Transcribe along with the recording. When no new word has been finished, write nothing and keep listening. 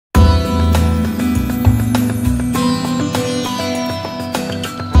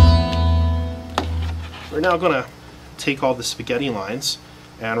We're now going to take all the spaghetti lines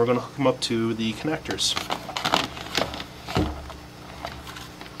and we're going to hook them up to the connectors.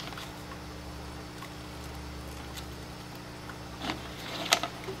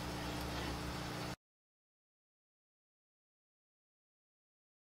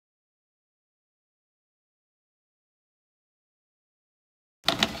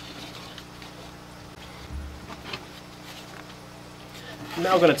 I'm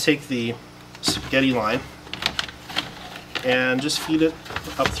now going to take the spaghetti line and just feed it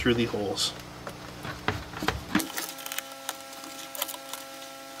up through the holes.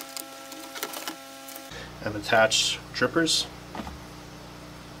 And attach drippers.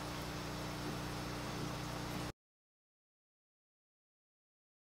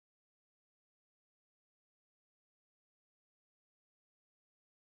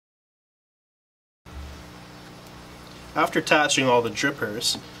 After attaching all the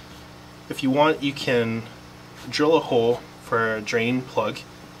drippers, if you want, you can drill a hole for a drain plug,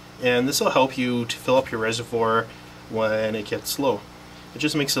 and this will help you to fill up your reservoir when it gets low. It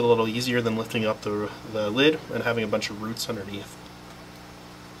just makes it a little easier than lifting up the lid and having a bunch of roots underneath.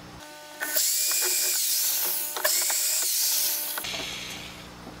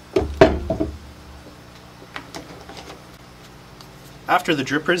 After the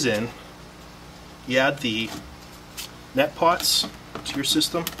dripper's in, you add the net pots to your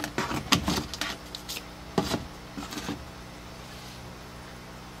system.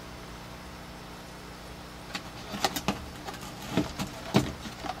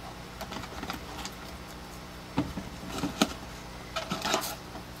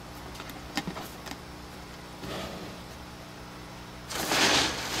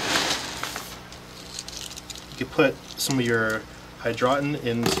 You can put some of your hydroton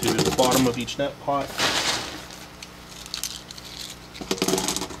into the bottom of each net pot.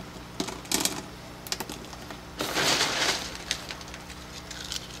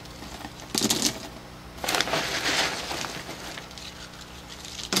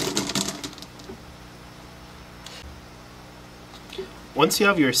 Once you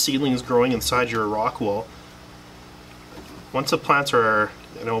have your seedlings growing inside your rock wool, once the plants are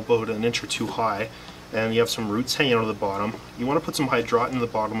about an inch or two high and you have some roots hanging out of the bottom, you want to put some hydroton in the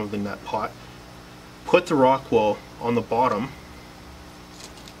bottom of the net pot. Put the rock wool on the bottom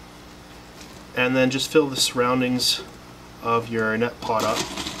and then just fill the surroundings of your net pot up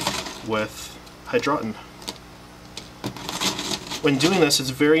with hydroton. When doing this, it's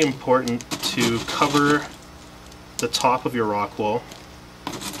very important to cover the top of your rock wool,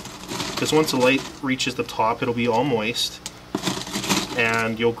 because once the light reaches the top, it'll be all moist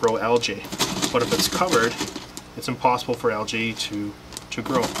and you'll grow algae. But if it's covered, it's impossible for algae to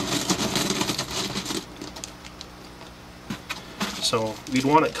grow. So you'd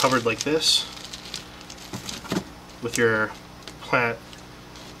want it covered like this, with your plant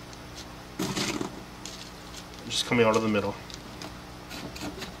just coming out of the middle.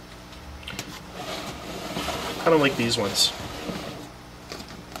 Kind of like these ones.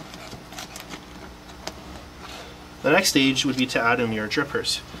 The next stage would be to add in your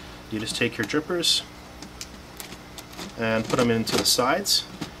drippers. You just take your drippers and put them into the sides.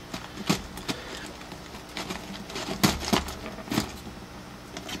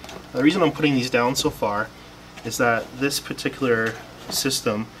 The reason I'm putting these down so far is that this particular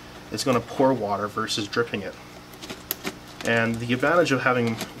system is going to pour water versus dripping it. And the advantage of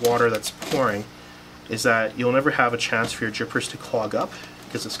having water that's pouring is that you'll never have a chance for your drippers to clog up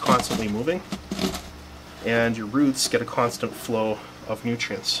because it's constantly moving, and your roots get a constant flow of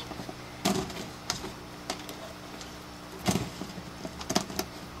nutrients.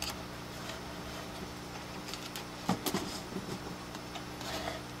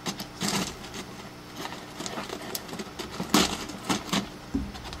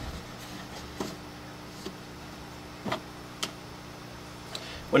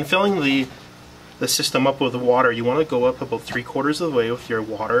 When filling the system up with the water, you want to go up about 3/4 of the way with your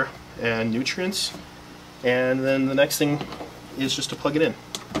water and nutrients, and then the next thing is just to plug it in,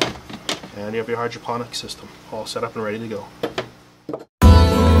 and you have your hydroponic system all set up and ready to go.